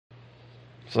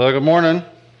So good morning.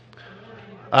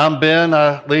 I'm Ben.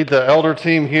 I lead the elder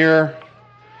team here.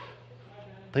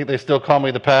 I think they still call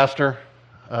me the pastor.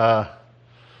 Would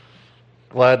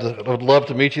love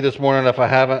to meet you this morning if I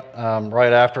haven't.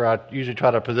 Right after, I usually try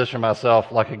to position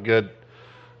myself like a good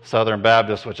Southern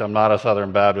Baptist, which I'm not a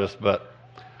Southern Baptist, but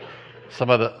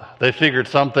they figured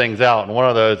some things out, and one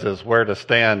of those is where to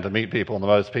stand to meet people and the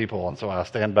most people, and so I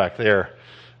stand back there.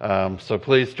 So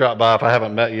please drop by if I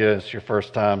haven't met you. It's your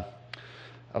first time.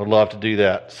 I would love to do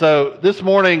that. So this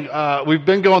morning, we've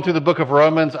been going through the book of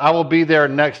Romans. I will be there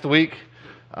next week,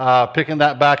 picking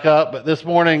that back up. But this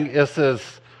morning, this is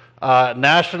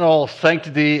National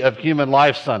Sanctity of Human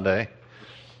Life Sunday.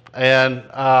 And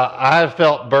I have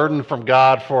felt burdened from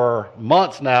God for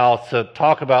months now to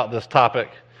talk about this topic.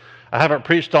 I haven't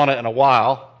preached on it in a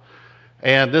while,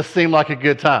 and this seemed like a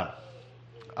good time.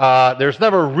 There's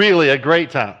never really a great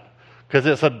time, because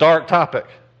it's a dark topic,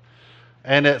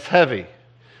 and it's heavy.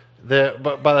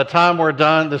 But by the time we're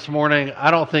done this morning, I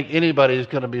don't think anybody's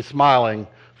going to be smiling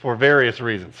for various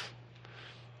reasons.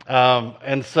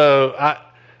 And so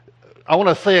I want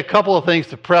to say a couple of things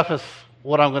to preface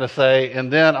what I'm going to say,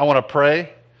 and then I want to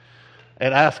pray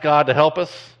and ask God to help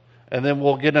us, and then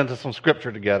we'll get into some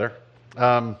scripture together.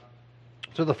 So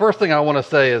the first thing I want to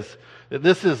say is that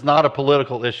this is not a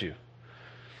political issue.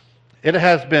 It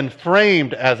has been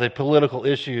framed as a political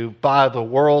issue by the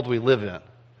world we live in.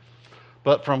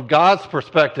 But from God's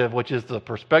perspective, which is the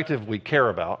perspective we care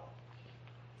about,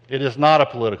 it is not a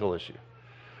political issue.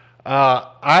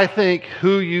 I think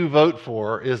who you vote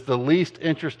for is the least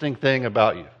interesting thing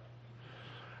about you.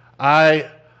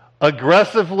 I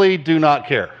aggressively do not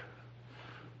care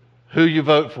who you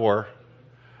vote for,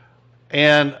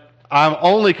 and I'm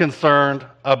only concerned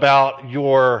about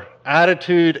your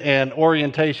attitude and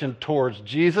orientation towards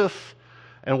Jesus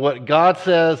and what God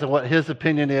says and what His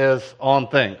opinion is on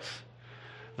things.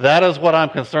 That is what I'm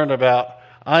concerned about.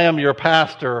 I am your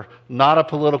pastor, not a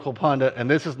political pundit, and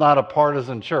this is not a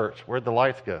partisan church. Where'd the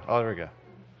lights go? Oh, there we go.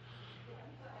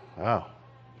 Wow.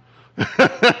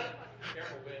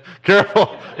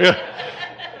 Careful. Yeah.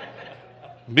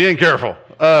 Being careful.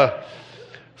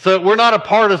 So we're not a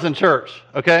partisan church,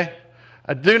 okay?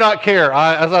 I do not care.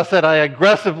 As I said, I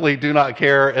aggressively do not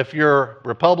care if you're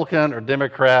Republican or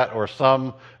Democrat or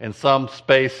in some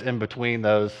space in between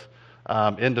those,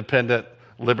 independent,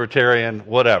 libertarian,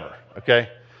 whatever, okay?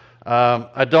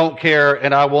 I don't care,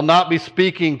 and I will not be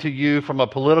speaking to you from a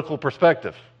political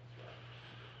perspective.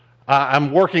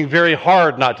 I'm working very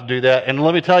hard not to do that, and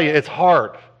let me tell you, it's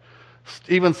hard.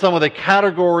 Even some of the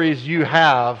categories you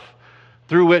have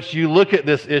through which you look at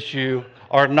this issue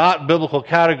are not biblical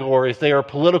categories, they are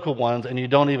political ones, and you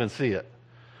don't even see it.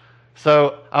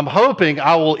 So I'm hoping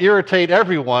I will irritate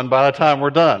everyone by the time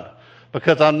we're done,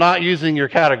 because I'm not using your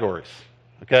categories.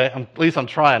 Okay, at least I'm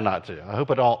trying not to. I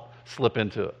hope I don't slip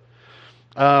into it.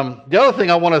 The other thing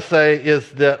I want to say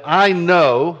is that I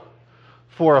know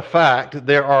for a fact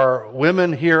there are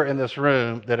women here in this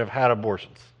room that have had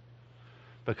abortions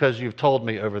because you've told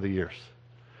me over the years.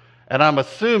 And I'm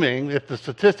assuming if the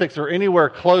statistics are anywhere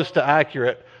close to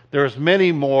accurate, there's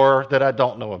many more that I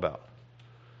don't know about.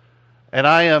 And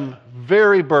I am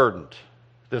very burdened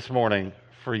this morning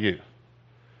for you.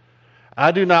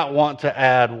 I do not want to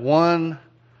add one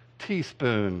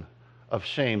teaspoon of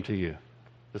shame to you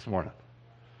this morning.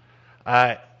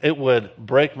 It would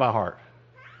break my heart.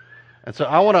 And so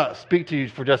I want to speak to you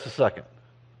for just a second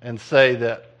and say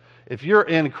that if you're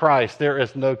in Christ, there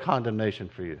is no condemnation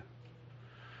for you.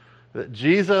 That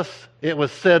Jesus, it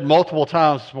was said multiple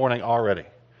times this morning already,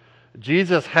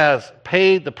 Jesus has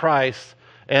paid the price,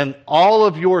 and all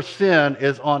of your sin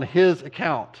is on His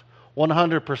account,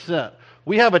 100%.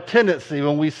 We have a tendency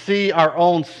when we see our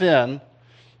own sin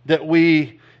that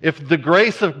if the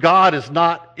grace of God is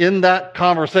not in that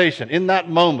conversation, in that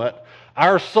moment,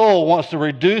 our soul wants to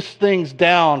reduce things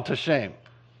down to shame.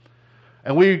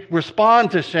 And we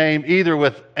respond to shame either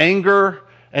with anger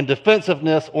and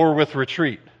defensiveness or with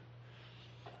retreat.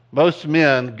 Most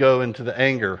men go into the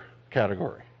anger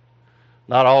category.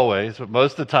 Not always, but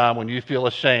most of the time when you feel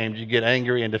ashamed, you get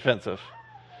angry and defensive.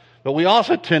 But we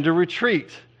also tend to retreat.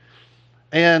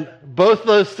 And both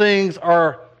those things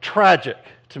are tragic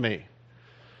to me,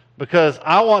 because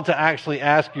I want to actually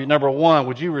ask you, number one,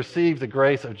 would you receive the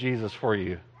grace of Jesus for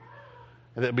you?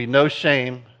 And there'd be no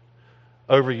shame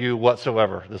over you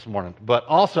whatsoever this morning. But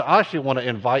also, I actually want to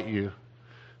invite you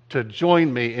to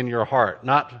join me in your heart,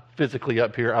 not physically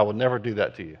up here. I will never do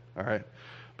that to you, all right?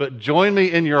 But join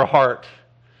me in your heart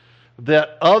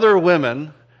that other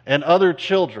women and other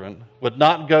children would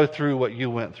not go through what you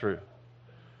went through.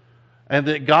 And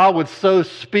that God would so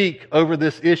speak over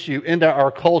this issue into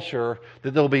our culture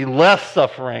that there'll be less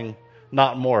suffering,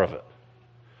 not more of it.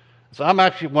 So I'm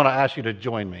actually want to ask you to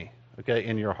join me, okay,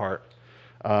 in your heart.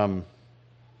 All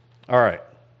right.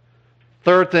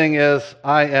 Third thing is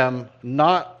I'm going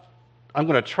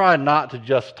to try not to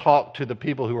just talk to the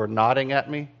people who are nodding at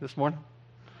me this morning.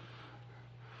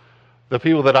 The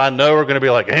people that I know are going to be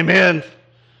like, amen,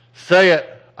 say it.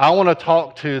 I want to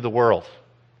talk to the world.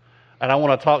 And I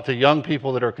want to talk to young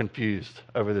people that are confused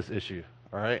over this issue,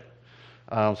 all right?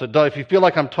 So if you feel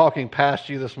like I'm talking past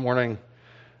you this morning,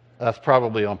 that's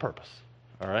probably on purpose,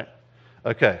 all right?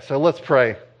 Okay, so let's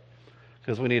pray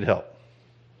because we need help.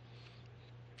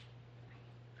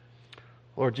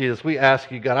 Lord Jesus, we ask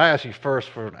you, God, I ask you first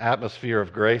for an atmosphere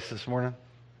of grace this morning,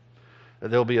 that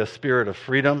there'll be a spirit of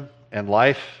freedom and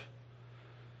life.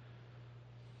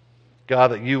 God,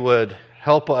 that you would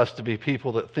help us to be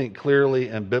people that think clearly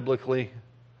and biblically.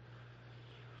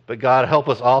 But God, help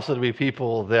us also to be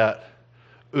people that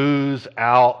ooze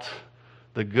out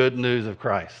the good news of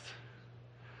Christ.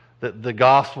 That the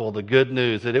gospel, the good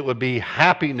news, that it would be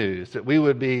happy news, that we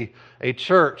would be a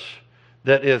church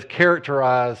that is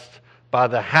characterized by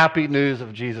the happy news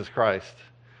of Jesus Christ.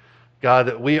 God,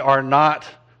 that we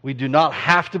do not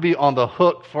have to be on the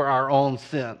hook for our own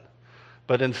sin,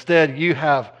 but instead you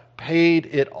have paid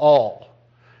it all.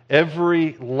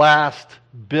 Every last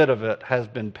bit of it has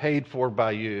been paid for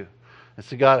by you. And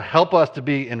so God, help us to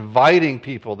be inviting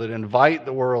people that invite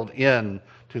the world in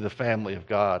to the family of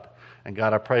God. And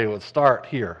God, I pray it would start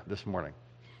here this morning.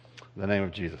 In the name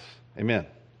of Jesus. Amen.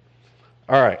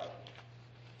 All right.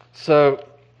 So,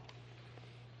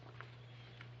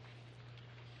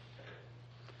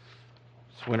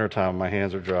 it's wintertime. My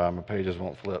hands are dry. My pages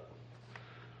won't flip.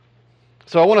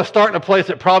 So I want to start in a place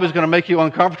that probably is going to make you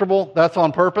uncomfortable. That's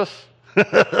on purpose.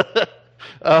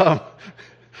 I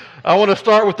want to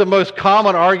start with the most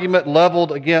common argument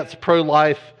leveled against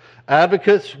pro-life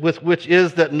advocates, which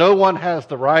is that no one has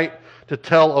the right to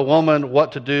tell a woman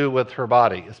what to do with her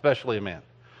body, especially a man.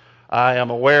 I am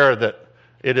aware that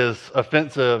it is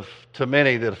offensive to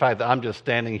many, the fact that I'm just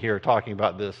standing here talking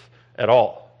about this at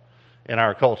all in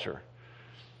our culture.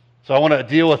 So I want to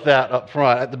deal with that up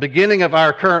front. At the beginning of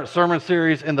our current sermon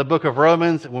series in the book of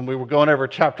Romans, when we were going over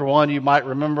chapter 1, you might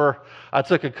remember I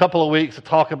took a couple of weeks to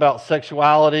talk about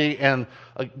sexuality and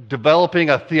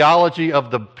developing a theology of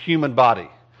the human body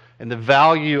and the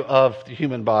value of the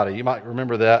human body. You might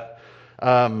remember that.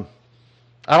 I'm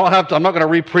not going to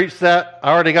re-preach that.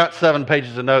 I already got 7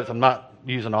 pages of notes. I'm not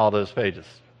using all those pages.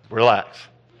 Relax.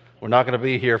 We're not going to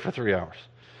be here for 3 hours.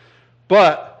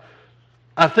 But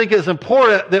I think it's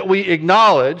important that we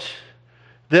acknowledge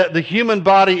that the human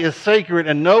body is sacred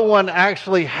and no one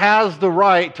actually has the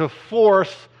right to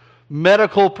force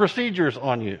medical procedures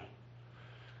on you.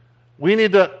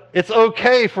 It's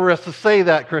okay for us to say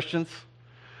that, Christians.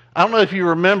 I don't know if you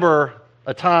remember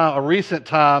a recent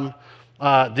time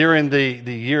during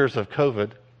the years of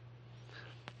COVID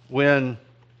when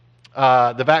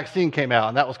the vaccine came out,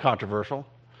 and that was controversial.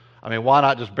 I mean, why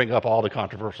not just bring up all the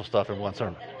controversial stuff in one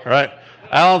sermon, right?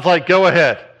 Alan's like, go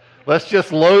ahead. Let's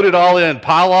just load it all in,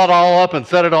 pile it all up, and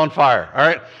set it on fire, all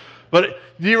right? But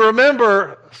do you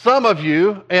remember some of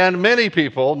you, and many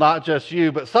people, not just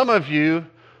you, but some of you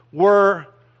were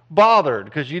bothered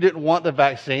because you didn't want the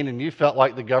vaccine and you felt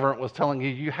like the government was telling you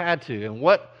you had to. And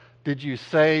what did you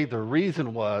say the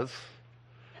reason was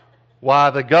why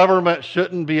the government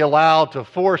shouldn't be allowed to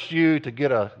force you to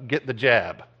get the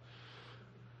jab?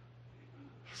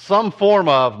 Some form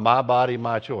of my body,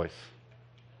 my choice.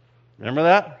 Remember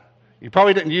that? You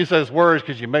probably didn't use those words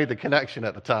because you made the connection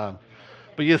at the time.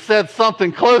 But you said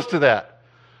something close to that.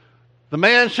 The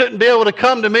man shouldn't be able to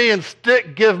come to me and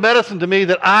give medicine to me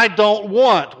that I don't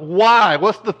want. Why?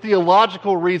 What's the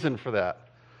theological reason for that?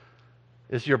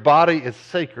 Is your body is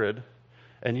sacred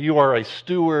and you are a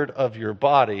steward of your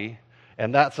body,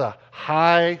 and that's a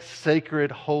high,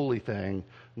 sacred, holy thing,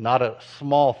 not a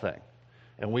small thing.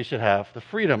 And we should have the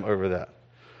freedom over that.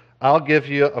 I'll give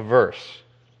you a verse.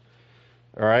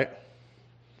 All right?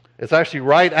 It's actually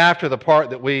right after the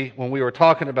part that when we were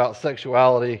talking about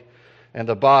sexuality and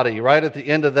the body, right at the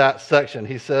end of that section,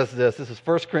 he says this. This is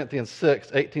 1 Corinthians 6,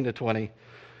 18 to 20.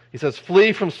 He says,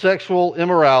 flee from sexual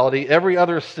immorality. Every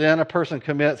other sin a person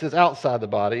commits is outside the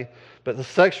body, but the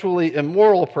sexually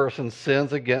immoral person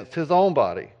sins against his own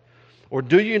body. Or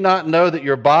do you not know that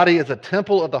your body is a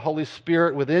temple of the Holy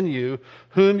Spirit within you,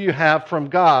 whom you have from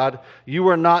God? You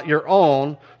are not your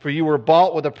own, for you were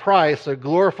bought with a price, so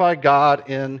glorify God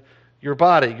in your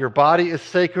body. Your body is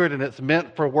sacred and it's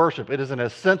meant for worship. It is an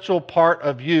essential part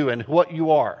of you and what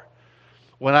you are.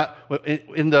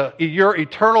 in your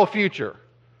eternal future,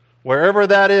 wherever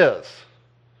that is,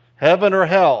 heaven or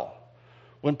hell,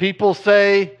 when people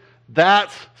say,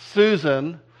 that's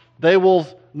Susan, they will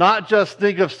not just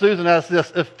think of Susan as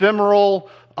this ephemeral,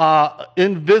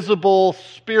 invisible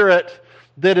spirit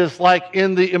that is like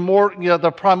in the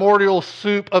the primordial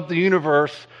soup of the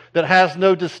universe that has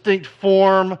no distinct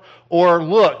form or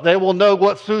look. They will know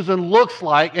what Susan looks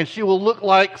like, and she will look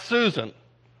like Susan.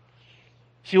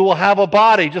 She will have a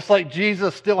body, just like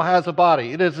Jesus still has a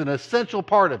body. It is an essential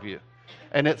part of you,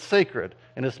 and it's sacred,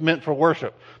 and it's meant for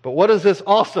worship. But what does this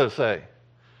also say?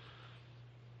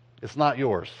 It's not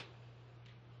yours.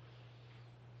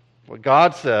 What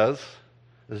God says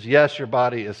is, yes, your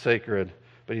body is sacred,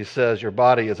 but he says your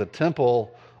body is a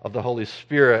temple of the Holy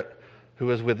Spirit who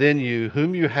is within you,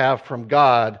 whom you have from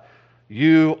God.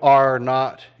 You are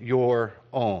not your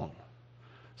own.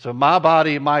 So my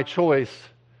body, my choice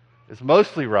is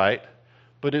mostly right,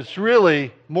 but it's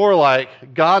really more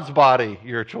like God's body,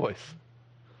 your choice.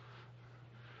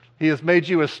 He has made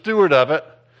you a steward of it.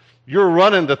 You're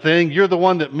running the thing. You're the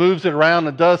one that moves it around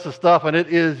and does the stuff, and it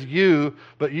is you,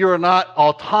 but you're not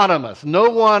autonomous. No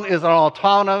one is an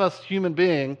autonomous human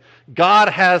being. God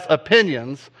has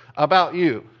opinions about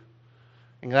you,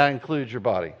 and that includes your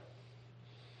body.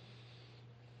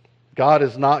 God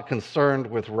is not concerned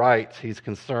with rights. He's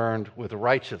concerned with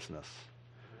righteousness.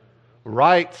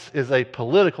 Rights is a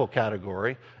political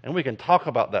category, and we can talk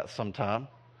about that sometime,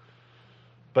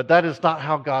 but that is not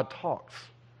how God talks.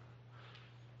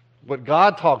 What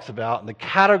God talks about and the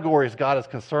categories God is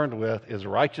concerned with is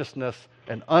righteousness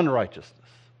and unrighteousness.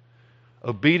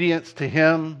 Obedience to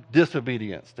him,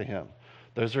 disobedience to him.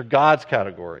 Those are God's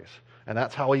categories. And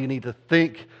that's how you need to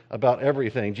think about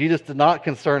everything. Jesus did not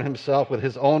concern himself with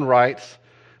his own rights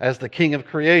as the king of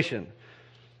creation.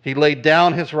 He laid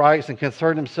down his rights and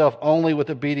concerned himself only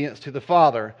with obedience to the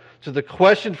Father. So the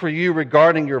question for you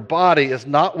regarding your body is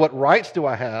not what rights do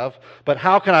I have, but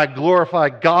how can I glorify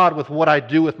God with what I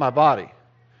do with my body?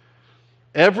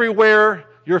 Everywhere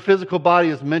your physical body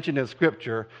is mentioned in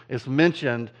Scripture is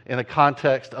mentioned in the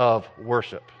context of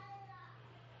worship.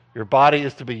 Your body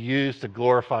is to be used to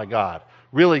glorify God.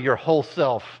 Really, your whole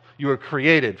self, you were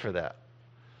created for that.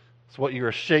 It's what you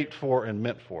were shaped for and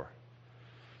meant for.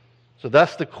 So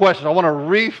that's the question. I want to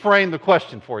reframe the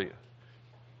question for you.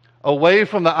 Away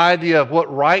from the idea of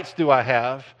what rights do I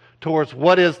have towards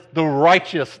what is the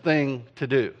righteous thing to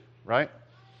do, right?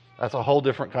 That's a whole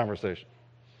different conversation.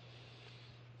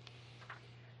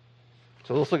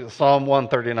 So let's look at Psalm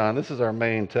 139. This is our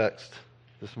main text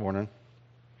this morning.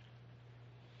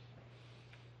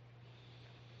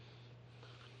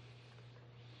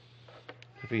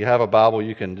 If you have a Bible,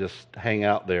 you can just hang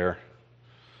out there.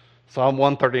 Psalm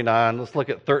 139, let's look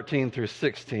at 13 through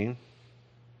 16.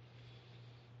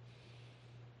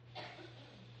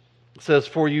 It says,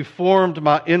 "For you formed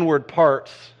my inward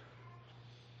parts.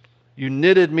 You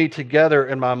knitted me together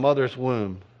in my mother's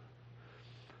womb.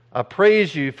 I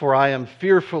praise you, for I am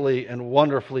fearfully and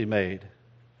wonderfully made.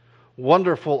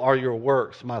 Wonderful are your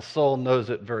works. My soul knows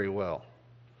it very well.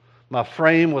 My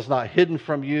frame was not hidden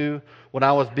from you when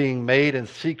I was being made in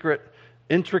secret,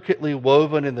 intricately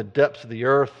woven in the depths of the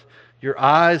earth. Your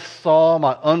eyes saw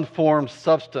my unformed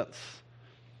substance.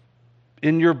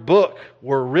 In your book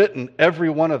were written, every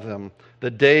one of them, the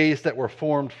days that were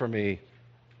formed for me,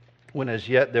 when as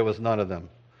yet there was none of them."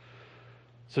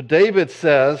 So David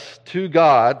says to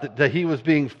God that he was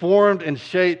being formed and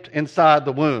shaped inside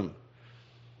the womb.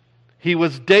 He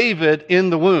was David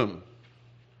in the womb.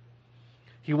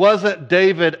 He wasn't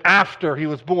David after he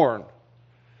was born.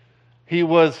 He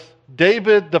was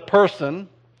David the person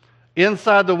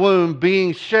inside the womb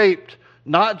being shaped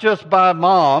not just by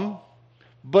mom,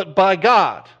 but by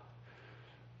God.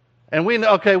 And we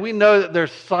know that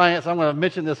there's science. I'm going to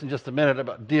mention this in just a minute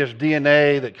about there's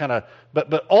DNA that kind of,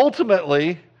 but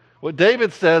ultimately, what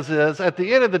David says is, at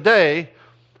the end of the day,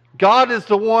 God is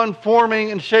the one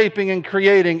forming and shaping and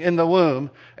creating in the womb,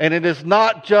 and it is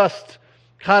not just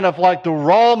kind of like the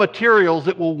raw materials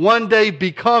that will one day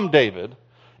become David.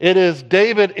 It is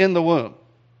David in the womb.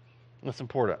 That's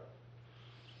important.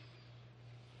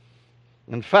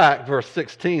 In fact, verse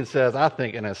 16 says, I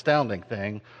think, an astounding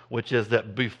thing, which is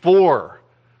that before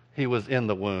he was in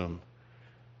the womb,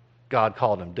 God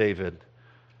called him David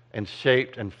and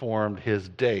shaped and formed his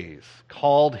days,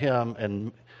 called him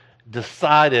and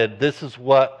decided this is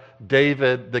what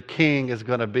David, the king, is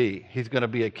going to be. He's going to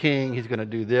be a king. He's going to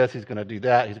do this. He's going to do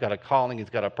that. He's got a calling.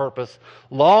 He's got a purpose.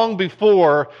 Long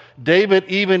before David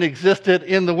even existed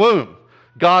in the womb,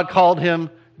 God called him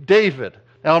David.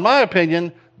 Now, in my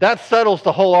opinion, that settles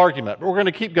the whole argument. But we're going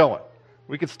to keep going.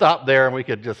 We could stop there and we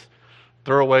could just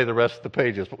throw away the rest of the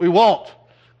pages. But we won't,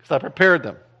 because I prepared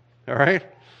them. All right?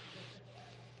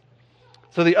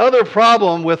 So the other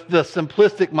problem with the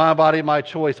simplistic my body, my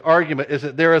choice argument is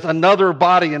that there is another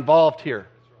body involved here.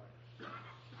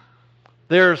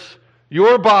 There's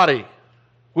your body,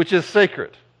 which is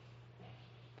sacred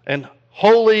and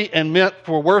holy and meant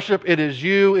for worship. It is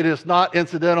you. It is not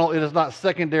incidental. It is not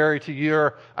secondary to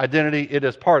your identity. It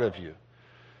is part of you.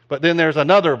 But then there's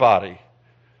another body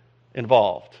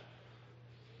involved.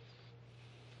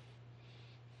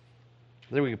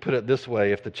 Then we can put it this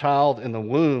way. If the child in the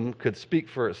womb could speak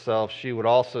for itself, she would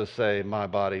also say, my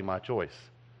body, my choice.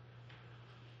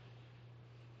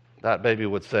 That baby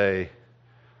would say,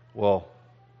 well,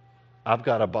 I've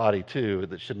got a body too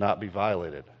that should not be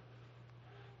violated.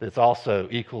 It's also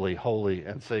equally holy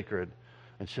and sacred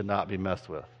and should not be messed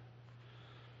with.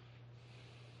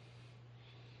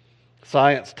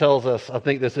 Science tells us, I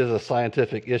think this is a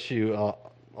scientific issue,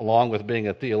 along with being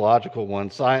a theological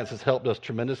one. Science has helped us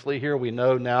tremendously here. We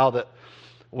know now that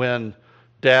when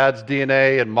dad's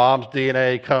DNA and mom's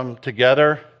DNA come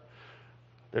together,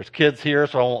 there's kids here,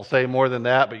 so I won't say more than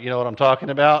that, but you know what I'm talking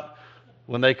about.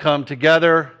 When they come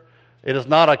together, it is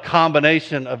not a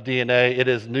combination of DNA, it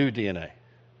is new DNA.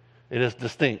 It is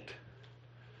distinct.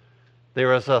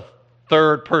 There is a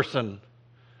third person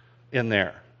in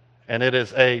there, and it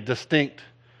is a distinct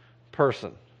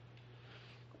person.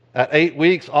 At 8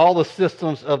 weeks, all the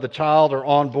systems of the child are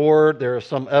on board. There is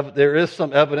some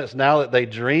evidence now that they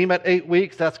dream at 8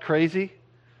 weeks. That's crazy.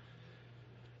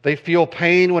 They feel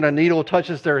pain when a needle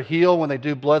touches their heel when they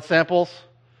do blood samples.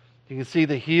 You can see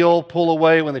the heel pull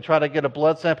away when they try to get a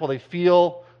blood sample. They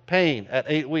feel pain at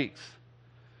 8 weeks.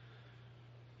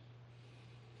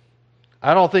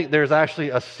 I don't think there's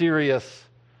actually a serious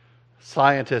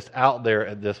scientist out there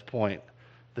at this point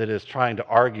that is trying to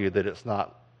argue that it's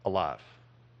not alive.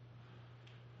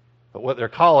 But what they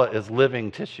call it is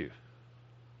living tissue.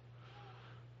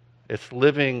 It's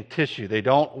living tissue. They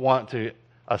don't want to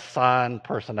assign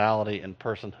personality and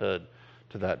personhood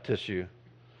to that tissue.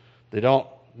 They don't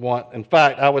want, in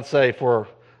fact, I would say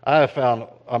I have found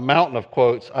a mountain of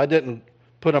quotes. I didn't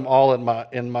put them all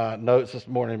in my notes this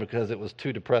morning because it was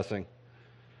too depressing.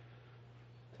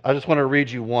 I just want to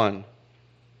read you one.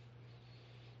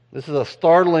 This is a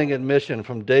startling admission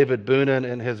from David Boonin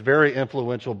in his very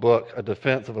influential book, A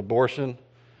Defense of Abortion.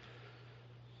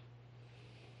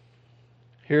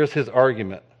 Here's his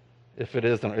argument, if it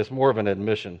isn't. It's more of an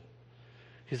admission.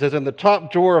 He says, in the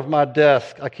top drawer of my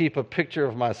desk, I keep a picture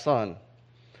of my son.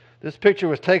 This picture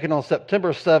was taken on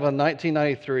September 7,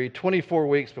 1993, 24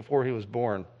 weeks before he was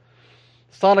born.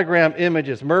 The sonogram image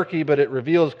is murky, but it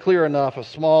reveals clear enough a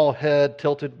small head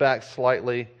tilted back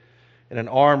slightly and an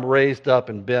arm raised up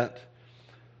and bent,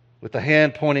 with the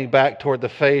hand pointing back toward the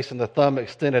face and the thumb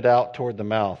extended out toward the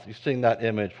mouth. You've seen that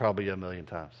image probably a million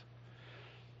times.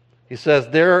 He says,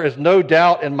 there is no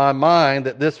doubt in my mind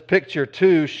that this picture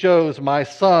too shows my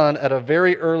son at a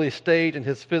very early stage in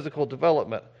his physical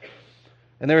development.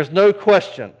 And there is no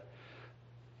question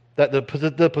that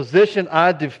the position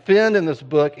I defend in this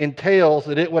book entails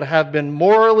that it would have been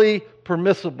morally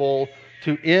permissible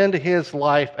to end his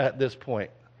life at this point.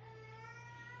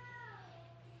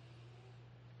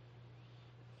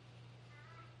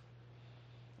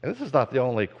 And this is not the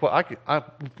only quote. I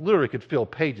literally could fill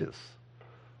pages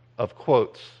of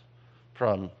quotes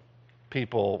from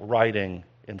people writing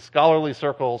in scholarly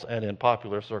circles and in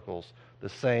popular circles the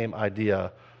same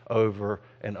idea over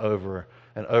and over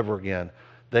and over again.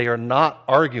 They are not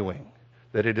arguing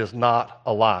that it is not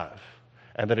alive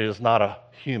and that it is not a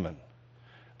human.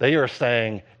 They are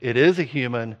saying it is a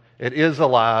human, it is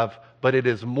alive, but it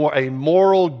is a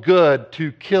moral good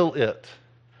to kill it.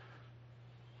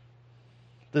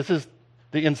 This is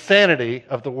the insanity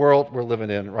of the world we're living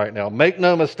in right now. Make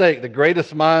no mistake, the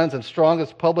greatest minds and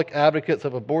strongest public advocates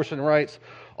of abortion rights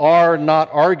are not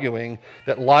arguing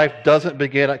that life doesn't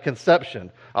begin at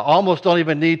conception. I almost don't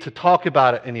even need to talk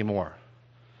about it anymore.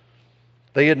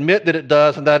 They admit that it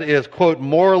does, and that it is, quote,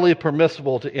 morally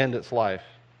permissible to end its life.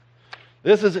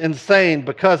 This is insane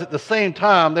because at the same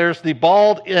time, there's the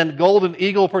Bald and Golden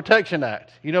Eagle Protection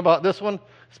Act. You know about this one?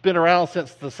 It's been around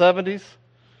since the 70s.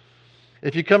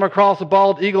 If you come across a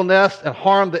bald eagle nest and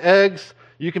harm the eggs,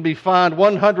 you can be fined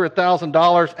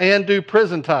 $100,000 and do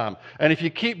prison time. And if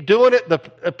you keep doing it, the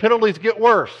penalties get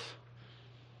worse.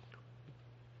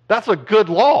 That's a good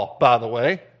law, by the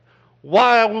way.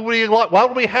 Why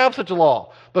would we have such a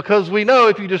law? Because we know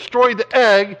if you destroy the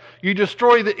egg, you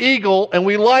destroy the eagle, and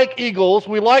we like eagles,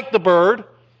 we like the bird,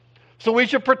 so we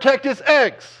should protect its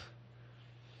eggs.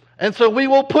 And so we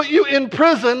will put you in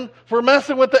prison for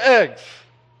messing with the eggs.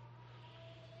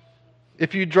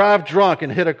 If you drive drunk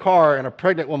and hit a car and a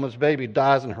pregnant woman's baby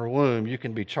dies in her womb, you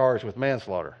can be charged with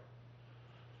manslaughter.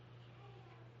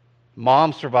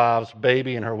 Mom survives,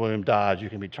 baby in her womb dies, you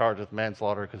can be charged with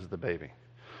manslaughter because of the baby.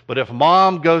 But if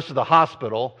mom goes to the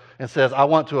hospital and says, I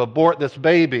want to abort this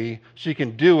baby, she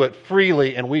can do it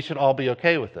freely and we should all be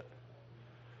okay with it.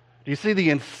 Do you see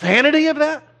the insanity of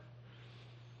that?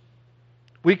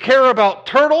 We care about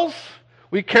turtles,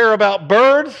 we care about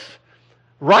birds,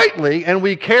 rightly, and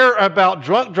we care about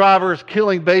drunk drivers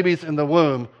killing babies in the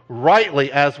womb,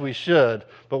 rightly, as we should.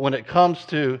 But when it comes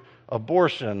to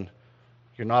abortion,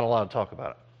 you're not allowed to talk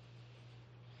about it.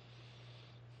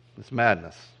 It's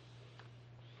madness.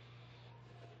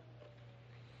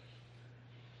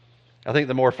 I think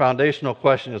the more foundational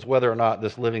question is whether or not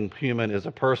this living human is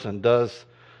a person. Does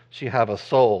she have a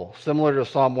soul? Similar to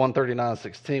Psalm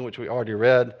 139:16, which we already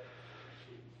read,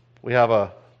 we have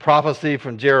a prophecy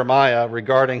from Jeremiah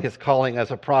regarding his calling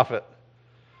as a prophet.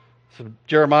 So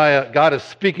Jeremiah, God is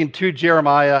speaking to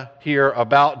Jeremiah here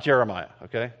about Jeremiah,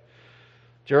 okay?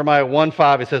 Jeremiah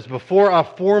 1:5, it says, before I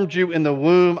formed you in the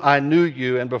womb, I knew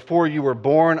you, and before you were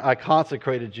born, I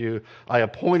consecrated you. I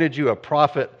appointed you a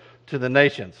prophet to the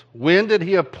nations. When did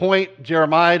he appoint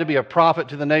Jeremiah to be a prophet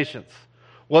to the nations?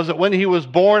 Was it when he was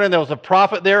born and there was a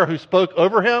prophet there who spoke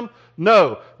over him?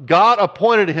 No. God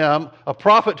appointed him a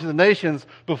prophet to the nations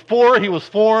before he was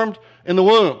formed in the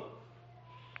womb.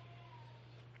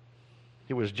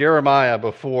 He was Jeremiah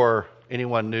before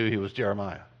anyone knew he was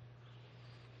Jeremiah.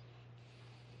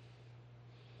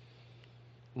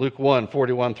 Luke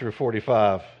 1:41 through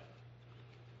 45.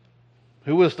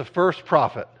 Who was the first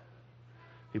prophet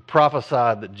who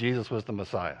prophesied that Jesus was the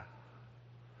Messiah?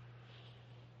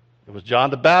 It was John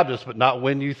the Baptist, but not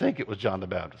when you think it was John the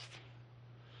Baptist.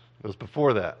 It was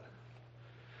before that.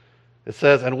 It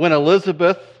says, and when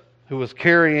Elizabeth, who was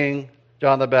carrying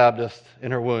John the Baptist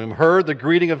in her womb, heard the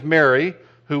greeting of Mary,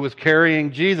 who was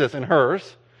carrying Jesus in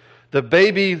hers, the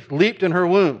baby leaped in her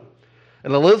womb.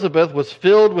 And Elizabeth was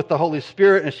filled with the Holy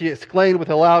Spirit, and she exclaimed with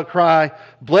a loud cry,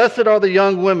 blessed are the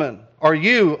young women, are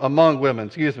you among women,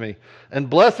 and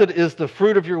blessed is the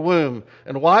fruit of your womb.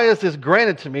 And why is this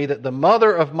granted to me, that the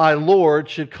mother of my Lord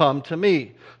should come to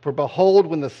me? For behold,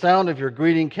 when the sound of your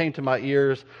greeting came to my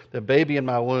ears, the baby in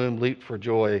my womb leaped for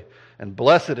joy. And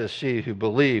blessed is she who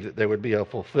believed that there would be a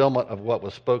fulfillment of what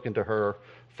was spoken to her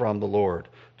from the Lord.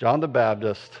 John the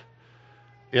Baptist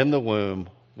in the womb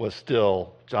was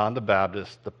still John the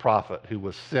Baptist, the prophet, who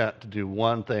was sent to do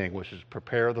one thing, which is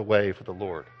prepare the way for the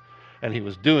Lord. And he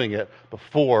was doing it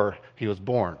before he was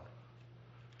born.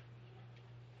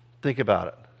 Think about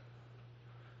it.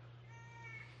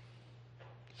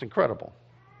 It's incredible.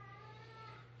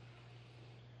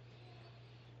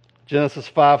 Genesis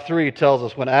 5:3 tells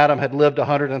us when Adam had lived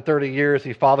 130 years,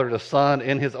 he fathered a son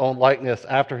in his own likeness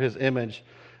after his image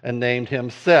and named him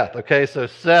Seth. Okay, so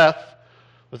Seth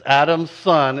was Adam's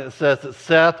son. It says that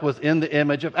Seth was in the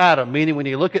image of Adam, meaning when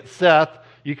you look at Seth,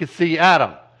 you can see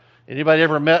Adam. Anybody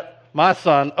ever met my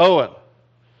son, Owen?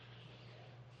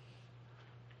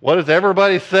 What does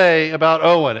everybody say about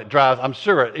Owen? I'm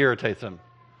sure it irritates him.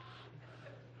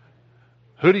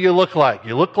 Who do you look like?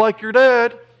 You look like your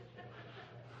dad.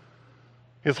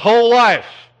 His whole life.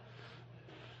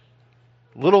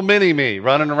 Little mini-me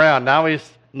running around. Now he's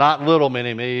not little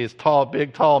mini-me, he's tall,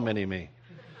 big, tall mini-me.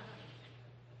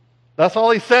 That's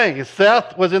all he's saying, is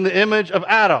Seth was in the image of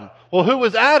Adam. Well, who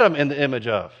was Adam in the image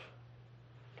of?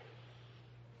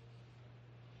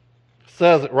 It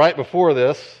says it right before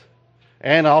this,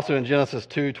 and also in Genesis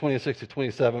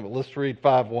 2:26-27, but let's read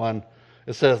 5:1.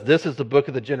 It says, this is the book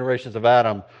of the generations of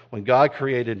Adam. When God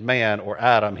created man, or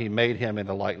Adam, he made him in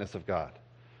the likeness of God.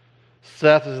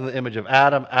 Seth is in the image of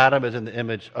Adam. Adam is in the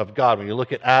image of God. When you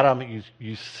look at Adam,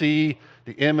 you see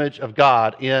the image of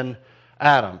God in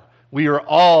Adam. We are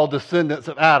all descendants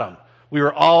of Adam. We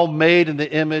are all made in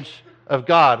the image of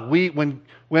God. When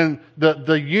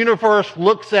the universe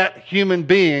looks at human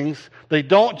beings, they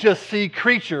don't just see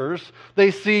creatures, they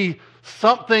see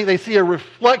something, they see a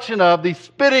reflection of, the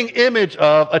spitting image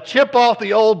of, a chip off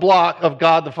the old block of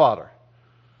God the Father.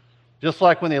 Just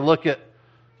like when they look at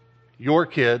your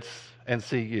kids and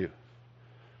see you.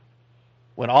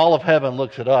 When all of heaven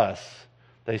looks at us,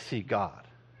 they see God.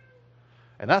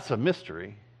 And that's a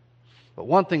mystery. But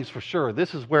one thing's for sure,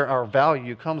 this is where our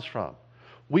value comes from.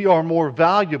 We are more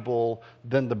valuable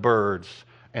than the birds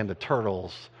and the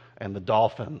turtles and the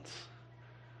dolphins.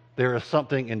 There is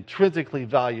something intrinsically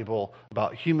valuable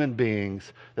about human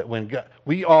beings, that when God,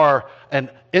 we are an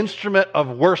instrument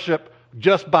of worship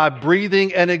just by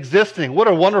breathing and existing. What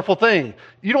a wonderful thing.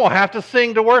 You don't have to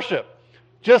sing to worship.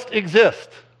 Just exist.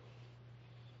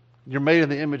 You're made in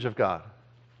the image of God,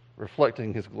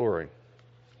 reflecting his glory.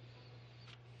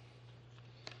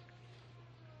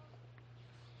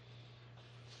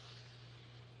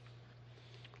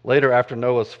 Later, after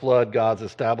Noah's flood, God's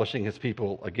establishing his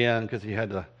people again because he had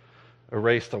to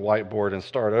erase the whiteboard and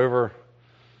start over.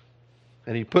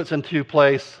 And he puts into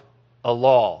place a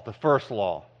law, the first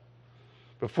law.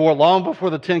 Long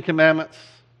before the Ten Commandments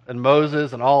and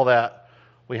Moses and all that,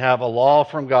 we have a law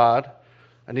from God.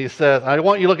 And he says, I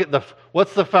want you to look at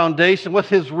what's the foundation, what's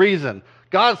his reason.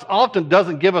 God often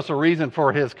doesn't give us a reason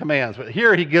for his commands, but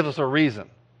here he gives us a reason.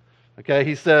 Okay,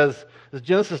 he says,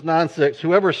 Genesis 9:6,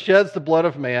 whoever sheds the blood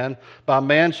of man, by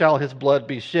man shall his blood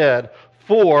be shed,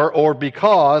 for or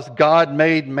because God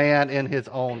made man in his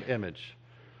own image.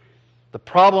 The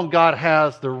problem God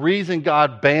has, the reason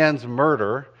God bans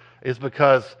murder is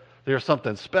because there's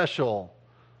something special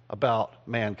about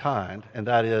mankind, and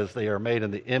that is they are made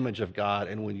in the image of God,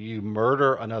 and when you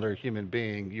murder another human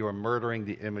being, you are murdering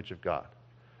the image of God.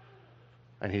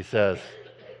 And he says,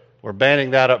 we're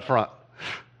banning that up front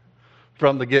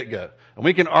from the get-go. And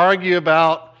we can argue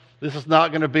about, this is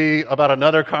not going to be about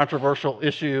another controversial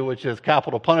issue, which is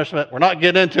capital punishment. We're not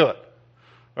getting into it,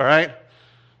 all right?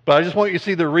 But I just want you to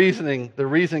see the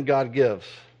reason God gives.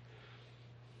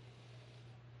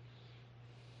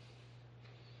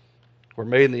 We're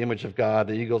made in the image of God.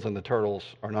 The eagles and the turtles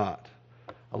are not.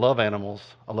 I love animals.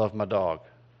 I love my dog.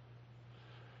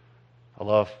 I'm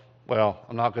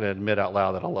not going to admit out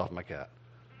loud that I love my cat.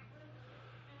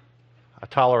 I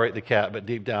tolerate the cat, but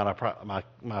deep down,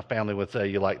 my family would say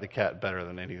you like the cat better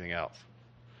than anything else.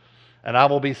 And I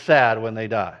will be sad when they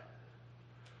die.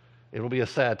 It will be a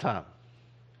sad time.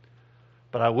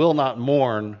 But I will not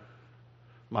mourn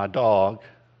my dog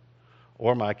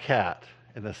or my cat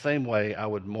in the same way I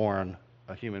would mourn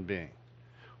a human being.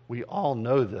 We all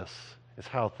know this is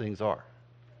how things are.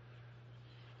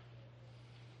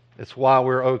 It's why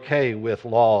we're okay with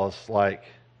laws like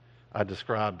I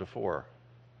described before.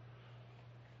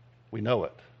 We know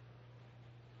it.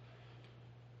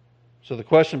 So the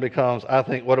question becomes, I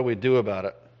think, what do we do about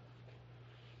it?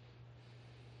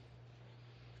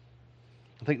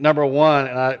 I think number one,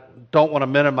 and I don't want to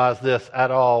minimize this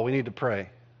at all, we need to pray.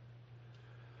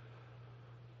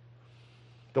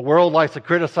 The world likes to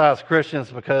criticize Christians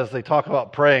because they talk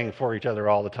about praying for each other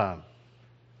all the time.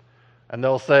 And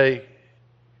they'll say,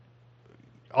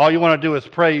 all you want to do is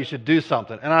pray, you should do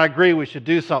something. And I agree we should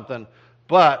do something,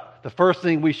 but the first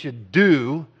thing we should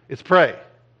do is pray.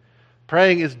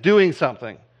 Praying is doing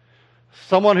something.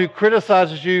 Someone who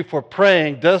criticizes you for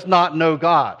praying does not know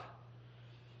God,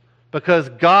 because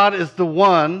God is the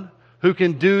one who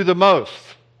can do the most.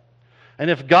 And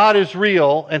if God is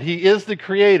real, and He is the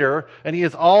Creator, and He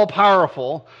is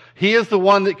all-powerful, He is the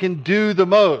one that can do the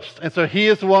most. And so He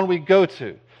is the one we go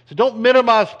to. So don't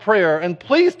minimize prayer, and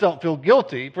please don't feel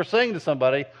guilty for saying to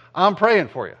somebody, I'm praying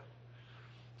for you.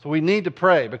 So we need to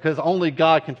pray, because only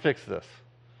God can fix this.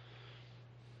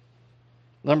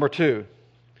 Number two,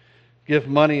 give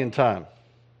money and time.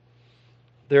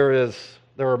 There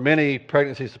are many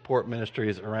pregnancy support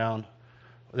ministries around.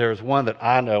 There's one that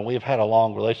I know we've had a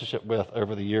long relationship with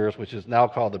over the years, which is now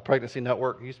called the Pregnancy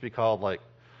Network. It used to be called like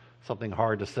something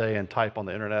hard to say and type on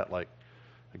the internet, like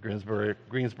the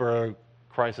Greensboro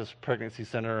Crisis Pregnancy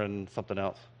Center and something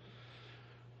else.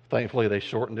 Thankfully, they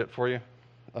shortened it for you.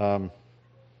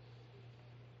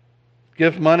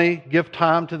 Give money, give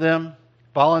time to them,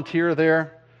 volunteer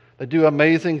there. They do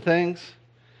amazing things.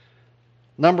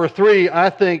 Number three, I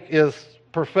think, is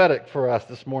prophetic for us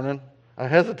this morning. I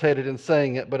hesitated in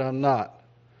saying it, but I'm not.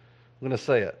 I'm going to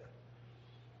say it.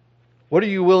 What are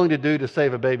you willing to do to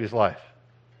save a baby's life?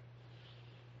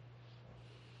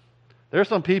 There are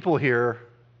some people here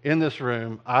in this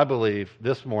room, I believe,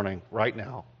 this morning, right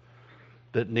now,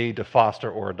 that need to foster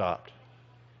or adopt.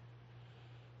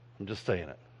 I'm just saying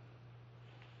it.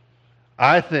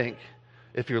 I think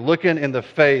if you're looking in the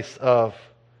face of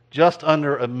just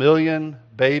under 1 million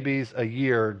babies a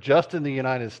year, just in the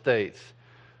United States,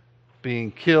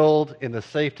 being killed in the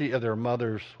safety of their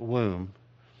mother's womb,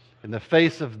 in the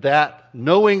face of that,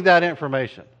 knowing that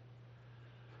information,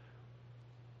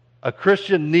 a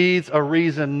Christian needs a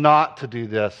reason not to do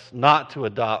this, not to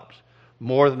adopt,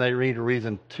 more than they need a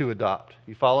reason to adopt.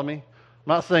 You follow me? I'm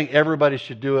not saying everybody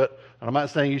should do it, and I'm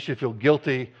not saying you should feel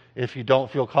guilty if you don't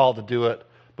feel called to do it,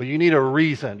 but you need a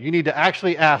reason. You need to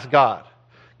actually ask God.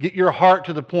 Get your heart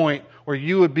to the point where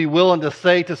you would be willing to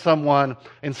say to someone,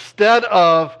 instead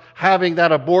of having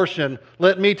that abortion,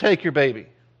 let me take your baby.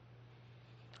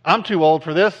 I'm too old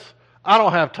for this. I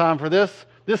don't have time for this.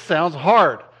 This sounds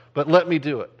hard, but let me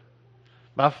do it.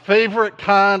 My favorite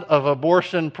kind of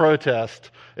abortion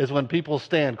protest is when people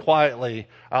stand quietly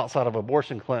outside of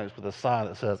abortion clinics with a sign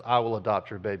that says, "I will adopt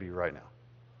your baby right now.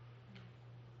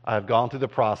 I have gone through the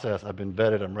process. I've been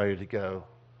vetted. I'm ready to go.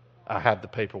 I have the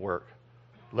paperwork.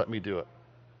 Let me do it."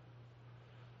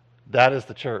 That is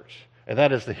the church. And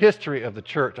that is the history of the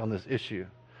church on this issue.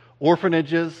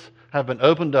 Orphanages have been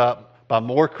opened up by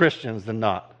more Christians than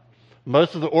not.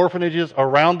 Most of the orphanages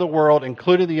around the world,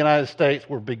 including the United States,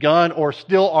 were begun or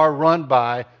still are run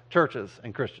by churches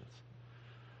and Christians.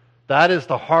 That is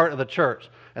the heart of the church.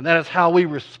 And that is how we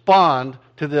respond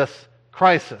to this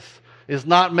crisis, is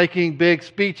not making big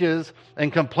speeches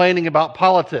and complaining about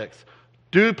politics.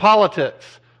 Do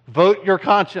politics. Vote your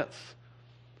conscience.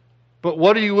 But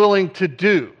what are you willing to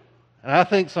do? And I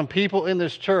think some people in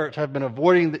this church have been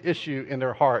avoiding the issue in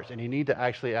their hearts, and you need to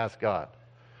actually ask God,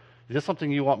 is this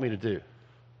something you want me to do?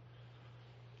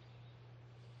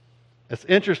 It's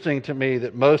interesting to me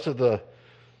that most of the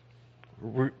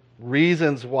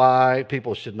reasons why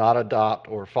people should not adopt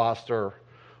or foster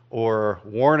or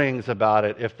warnings about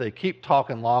it, if they keep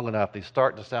talking long enough, they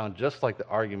start to sound just like the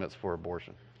arguments for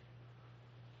abortion.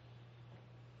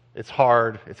 It's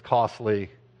hard, it's costly,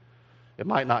 it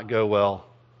might not go well,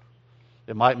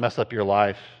 it might mess up your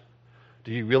life.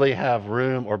 Do you really have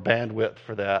room or bandwidth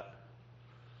for that?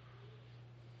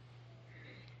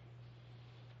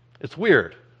 It's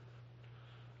weird.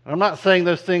 I'm not saying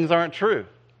those things aren't true.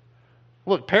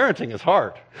 Look, parenting is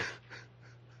hard.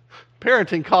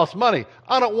 Parenting costs money.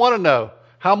 I don't want to know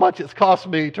how much it's cost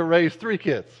me to raise 3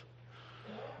 kids.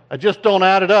 I just don't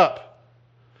add it up.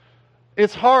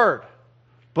 It's hard,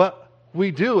 but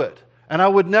we do it. And I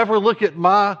would never look at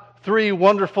my 3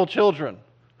 wonderful children,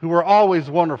 who are always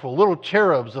wonderful, little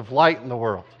cherubs of light in the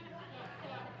world,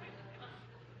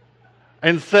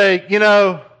 and say,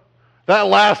 that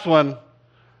last one,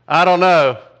 I don't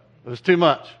know, it was too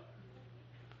much.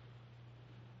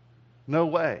 No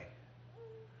way.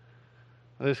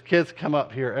 Those kids come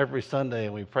up here every Sunday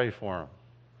and we pray for them.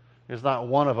 There's not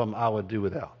one of them I would do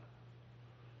without.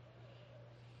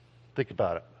 Think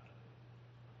about it.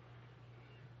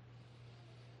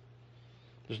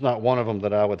 There's not one of them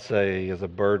that I would say is a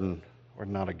burden or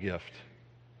not a gift.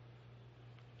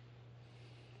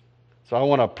 So I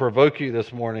want to provoke you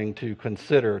this morning to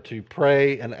consider, to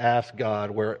pray and ask God,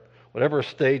 whatever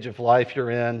stage of life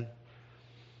you're in,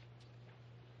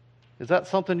 is that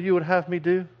something you would have me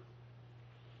do?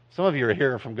 Some of you are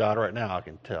hearing from God right now, I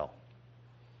can tell.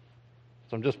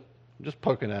 So I'm just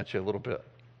poking at you a little bit.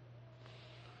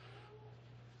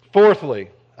 Fourthly,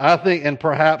 I think, and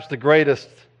perhaps the greatest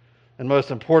and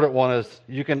most important one is,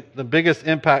 the biggest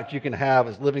impact you can have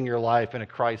is living your life in a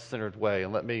Christ-centered way.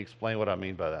 And let me explain what I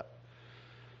mean by that.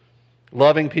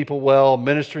 Loving people well,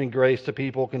 ministering grace to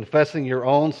people, confessing your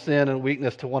own sin and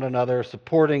weakness to one another,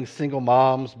 supporting single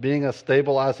moms, being a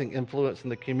stabilizing influence in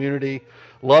the community,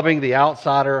 loving the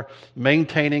outsider,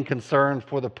 maintaining concern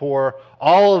for the poor.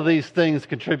 All of these things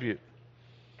contribute.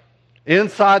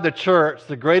 Inside the church,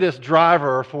 the greatest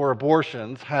driver for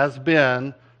abortions has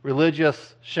been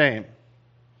religious shame.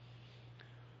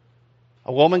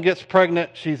 A woman gets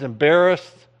pregnant, she's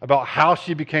embarrassed about how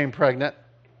she became pregnant,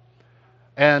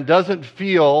 and it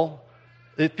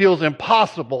feels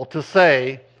impossible to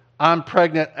say, I'm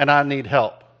pregnant and I need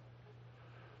help.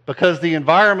 Because the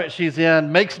environment she's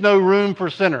in makes no room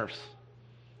for sinners,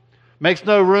 makes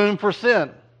no room for sin,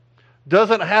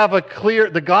 doesn't have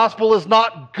the gospel is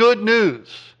not good news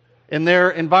in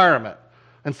their environment.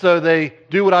 And so they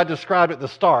do what I described at the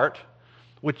start,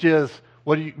 which is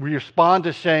you respond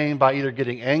to shame by either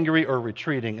getting angry or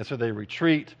retreating. And so they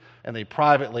retreat and they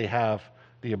privately have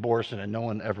the abortion and no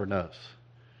one ever knows.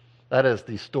 That is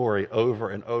the story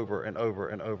over and over and over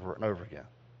and over and over again.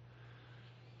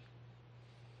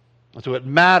 And so it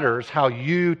matters how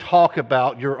you talk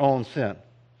about your own sin.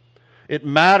 It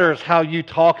matters how you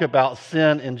talk about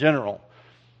sin in general.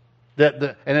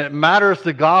 And it matters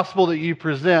the gospel that you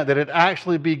present, that it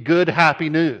actually be good, happy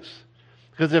news.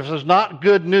 Because if there's not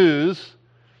good news,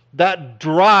 that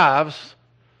drives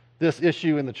this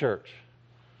issue in the church.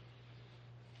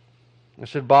 It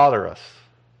should bother us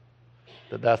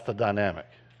that that's the dynamic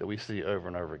that we see over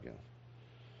and over again.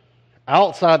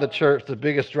 Outside the church, the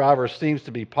biggest driver seems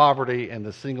to be poverty and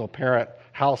the single-parent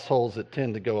households that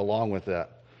tend to go along with that.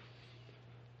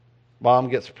 Mom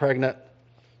gets pregnant,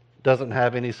 doesn't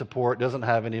have any support, doesn't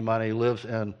have any money, lives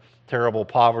in terrible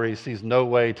poverty, sees no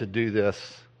way to do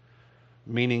this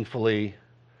meaningfully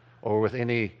or with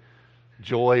any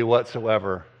joy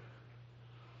whatsoever,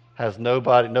 has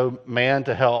nobody, no man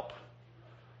to help,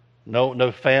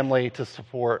 no family to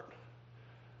support,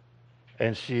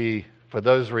 and she, for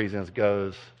those reasons,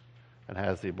 goes and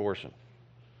has the abortion.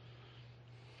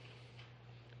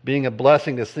 Being a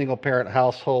blessing to single-parent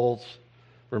households,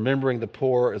 remembering the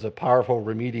poor is a powerful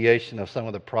remediation of some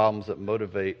of the problems that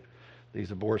motivate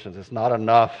these abortions. It's not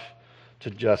enough to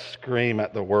just scream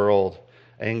at the world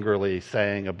angrily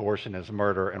saying abortion is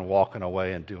murder and walking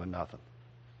away and doing nothing.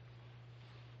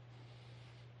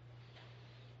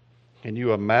 Can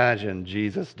you imagine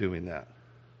Jesus doing that?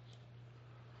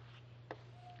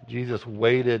 Jesus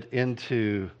waded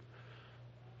into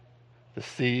the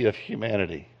sea of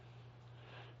humanity,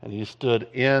 and he stood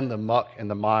in the muck and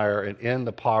the mire and in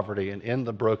the poverty and in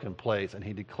the broken place, and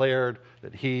he declared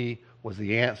that he was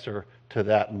the answer to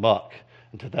that muck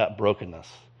and to that brokenness.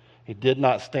 He did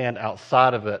not stand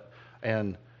outside of it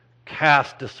and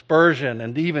cast dispersion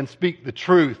and even speak the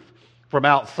truth from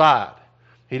outside.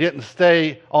 He didn't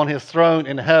stay on his throne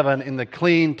in heaven in the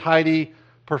clean, tidy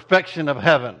perfection of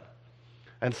heaven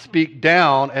and speak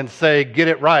down and say, get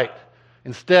it right.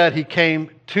 Instead, he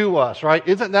came to us, right?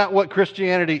 Isn't that what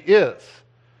Christianity is?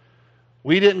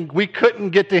 We couldn't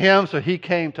get to him, so he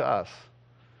came to us.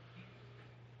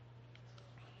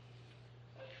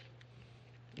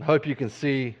 I hope you can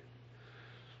see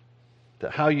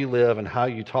that how you live and how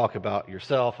you talk about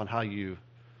yourself and how you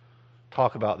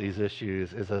talk about these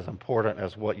issues is as important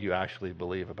as what you actually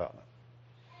believe about them.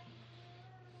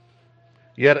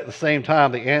 Yet at the same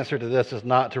time, the answer to this is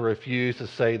not to refuse to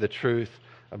say the truth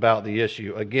about the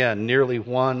issue. Again, nearly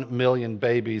 1 million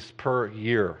babies per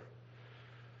year,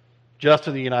 just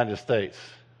in the United States.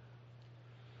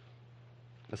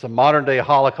 It's a modern-day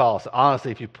Holocaust.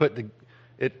 Honestly, if you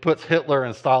it puts Hitler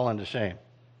and Stalin to shame.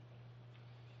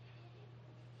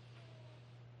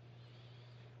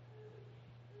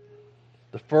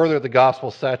 The further the gospel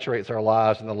saturates our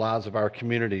lives and the lives of our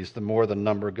communities, the more the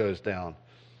number goes down.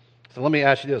 So let me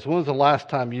ask you this. When was the last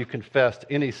time you confessed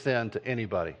any sin to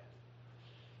anybody?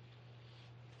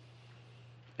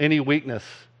 Any weakness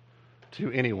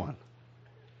to anyone?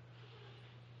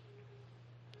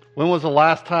 When was the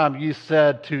last time you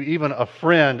said to even a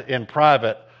friend in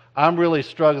private, I'm really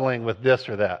struggling with this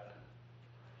or that?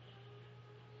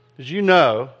 Did you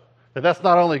know that that's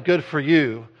not only good for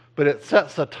you, but it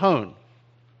sets a tone?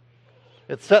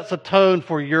 It sets a tone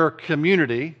for your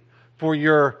community, for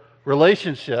your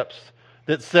relationships,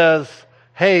 that says,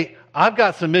 hey, I've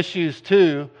got some issues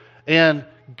too, and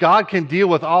God can deal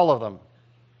with all of them.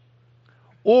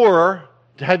 Or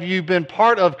have you been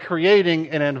part of creating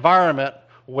an environment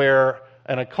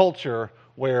and a culture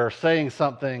where saying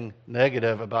something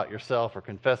negative about yourself or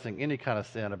confessing any kind of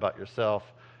sin about yourself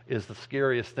is the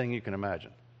scariest thing you can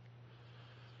imagine?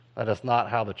 That is not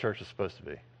how the church is supposed to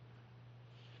be.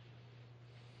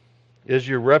 Is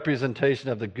your representation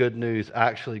of the good news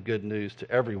actually good news to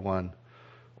everyone,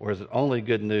 or is it only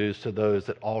good news to those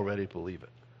that already believe it?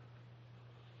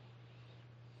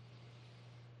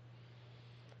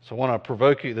 So I want to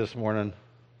provoke you this morning.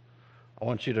 I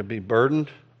want you to be burdened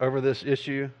over this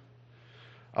issue.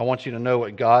 I want you to know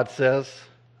what God says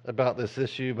about this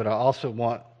issue, but I also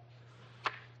want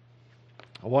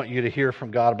you to hear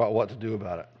from God about what to do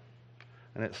about it.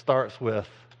 And it starts with,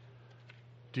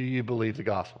 do you believe the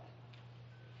gospel?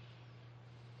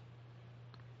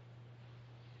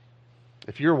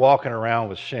 If you're walking around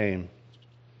with shame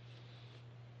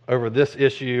over this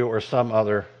issue or some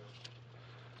other,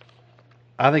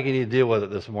 I think you need to deal with it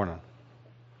this morning.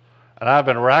 And I've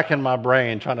been racking my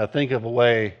brain trying to think of a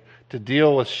way to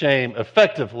deal with shame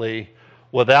effectively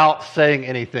without saying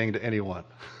anything to anyone.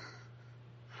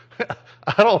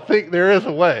 I don't think there is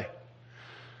a way.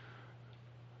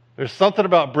 There's something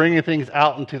about bringing things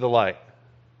out into the light.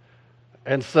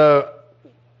 And so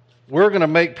we're going to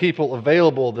make people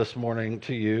available this morning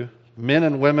to you, men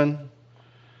and women.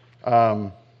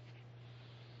 And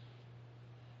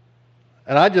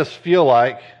I just feel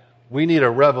like we need a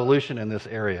revolution in this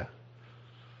area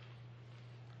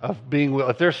of being,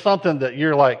 if there's something that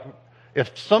you're like,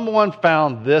 if someone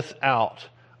found this out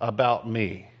about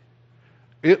me,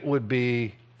 it would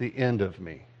be the end of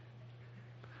me.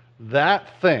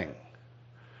 That thing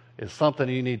is something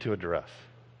you need to address.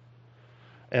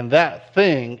 And that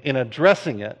thing, in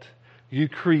addressing it, you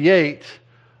create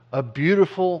a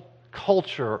beautiful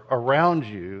culture around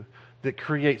you that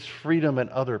creates freedom in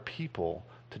other people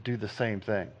to do the same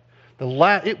thing.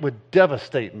 It would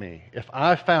devastate me if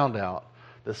I found out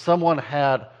that someone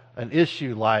had an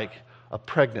issue like a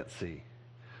pregnancy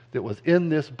that was in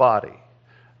this body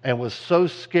and was so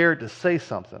scared to say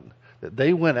something that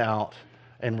they went out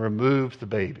and removed the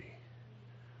baby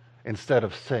instead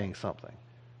of saying something.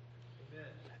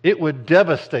 It would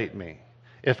devastate me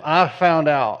if I found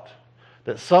out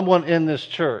that someone in this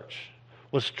church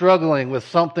was struggling with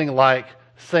something like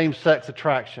same-sex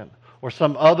attraction or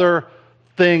some other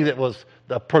thing that was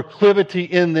the proclivity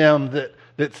in them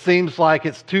that seems like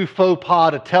it's too faux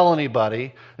pas to tell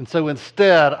anybody. And so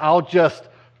instead, I'll just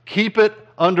keep it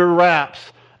under wraps,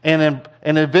 and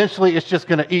eventually it's just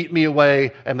going to eat me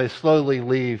away, and they slowly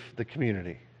leave the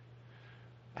community.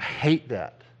 I hate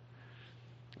that.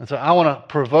 And so I want to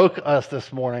provoke us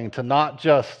this morning to not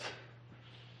just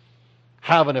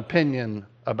have an opinion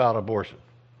about abortion,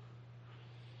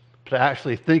 but to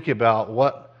actually think about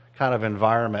what kind of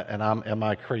environment am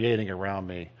I creating around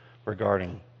me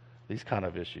regarding these kind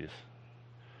of issues.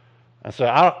 And so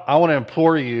I want to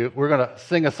implore you, we're going to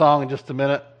sing a song in just a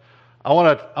minute. I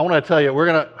want to tell you, we're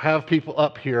going to have people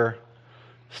up here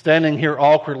standing here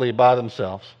awkwardly by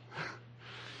themselves.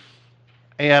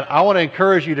 And I want to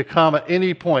encourage you to come at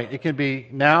any point. It can be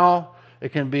now,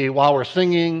 it can be while we're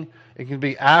singing, it can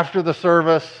be after the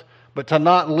service, but to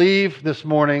not leave this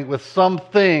morning with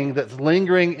something that's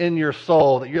lingering in your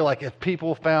soul that you're like, if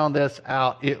people found this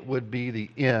out, it would be the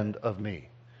end of me.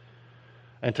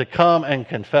 And to come and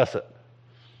confess it.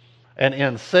 And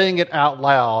in saying it out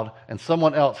loud and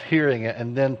someone else hearing it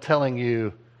and then telling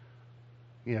you,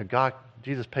 God,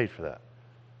 Jesus paid for that.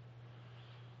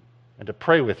 And to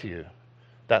pray with you,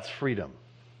 that's freedom.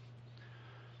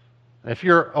 And if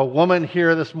you're a woman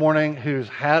here this morning who's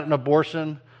had an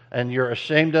abortion and you're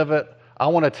ashamed of it, I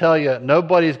want to tell you,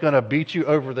 nobody's going to beat you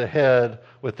over the head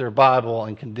with their Bible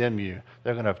and condemn you.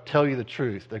 They're going to tell you the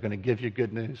truth. They're going to give you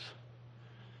good news.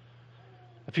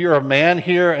 If you're a man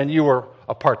here and you were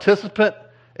a participant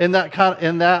in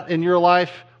in your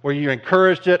life, where you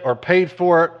encouraged it or paid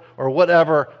for it or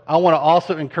whatever, I want to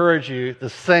also encourage you the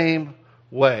same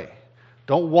way.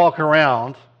 Don't walk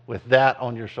around with that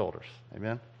on your shoulders.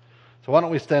 Amen? So why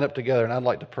don't we stand up together, and I'd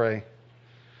like to pray.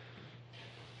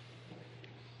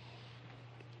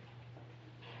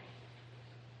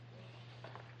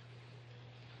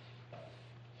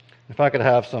 If I could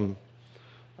have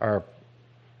our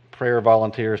prayer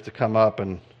volunteers to come up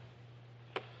and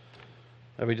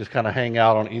maybe just kind of hang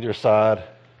out on either side.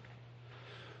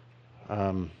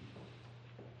 And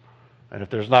if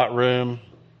there's not room,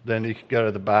 then you can go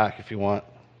to the back if you want.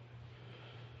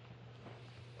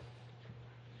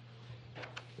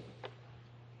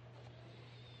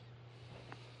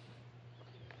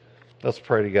 Let's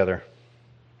pray together.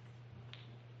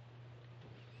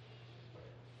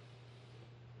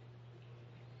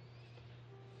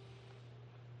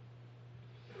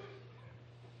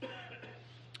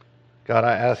 God,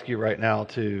 I ask you right now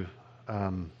to,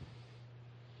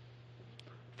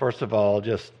 first of all,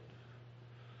 just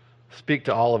speak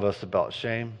to all of us about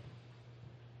shame.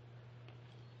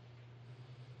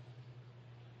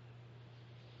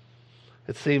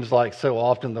 It seems like so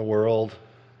often the world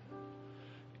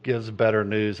gives better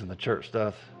news than the church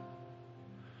does.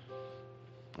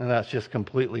 And that's just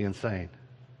completely insane.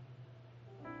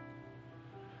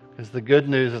 Because the good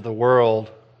news of the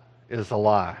world is a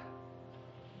lie.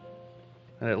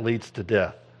 And it leads to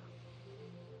death.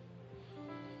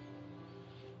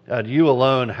 God, you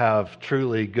alone have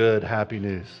truly good, happy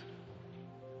news.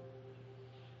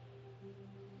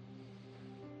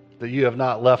 That you have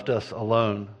not left us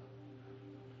alone.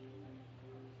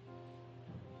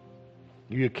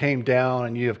 You came down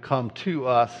and you have come to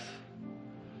us.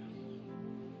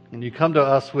 And you come to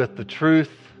us with the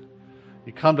truth.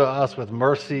 You come to us with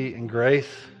mercy and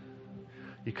grace.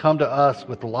 You come to us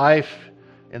with life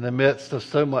in the midst of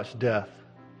so much death.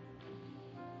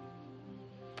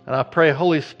 And I pray,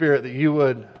 Holy Spirit, that you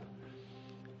would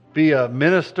be a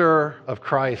minister of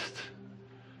Christ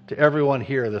to everyone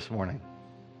here this morning.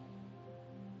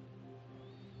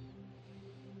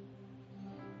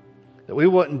 That we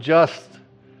wouldn't just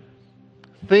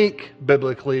think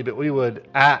biblically, but we would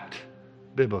act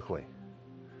biblically.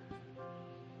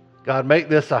 God, make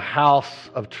this a house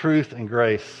of truth and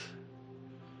grace,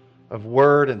 of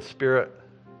word and spirit.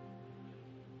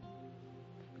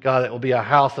 God, it will be a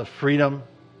house of freedom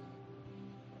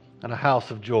and a house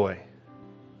of joy.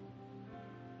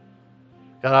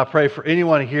 God, I pray for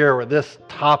anyone here where this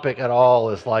topic at all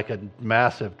is like a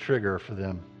massive trigger for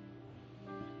them,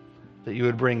 that you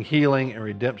would bring healing and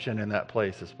redemption in that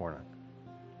place this morning.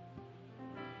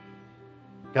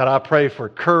 God, I pray for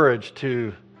courage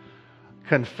to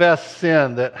confess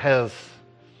sin that has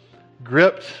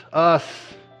gripped us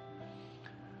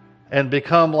and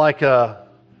become like a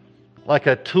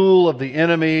tool of the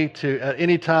enemy. To at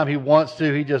any time he wants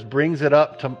to, he just brings it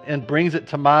up and brings it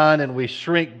to mind, and we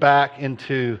shrink back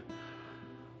into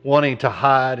wanting to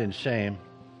hide in shame.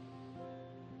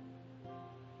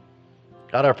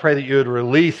 God, I pray that you would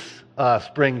release us,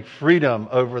 bring freedom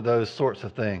over those sorts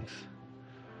of things.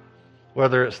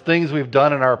 Whether it's things we've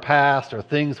done in our past or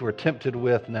things we're tempted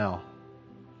with now.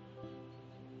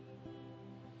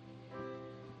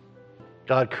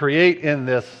 God, create in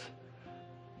this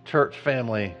church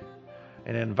family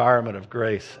an environment of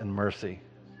grace and mercy.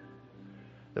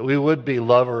 That we would be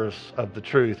lovers of the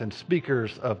truth and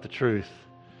speakers of the truth.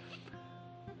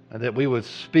 And that we would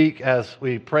speak as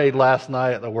we prayed last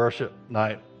night at the worship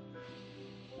night.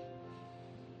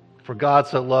 For God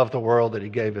so loved the world that he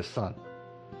gave his Son.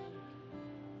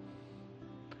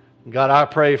 God, I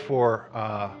pray for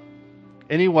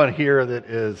anyone here that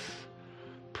is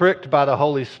pricked by the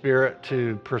Holy Spirit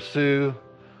to pursue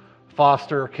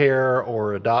foster care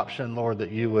or adoption, Lord, that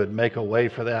you would make a way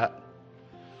for that.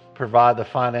 Provide the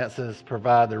finances,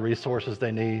 provide the resources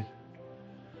they need.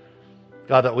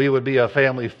 God, that we would be a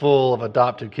family full of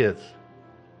adopted kids.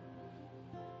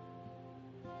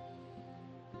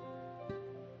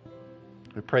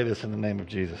 We pray this in the name of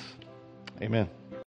Jesus. Amen.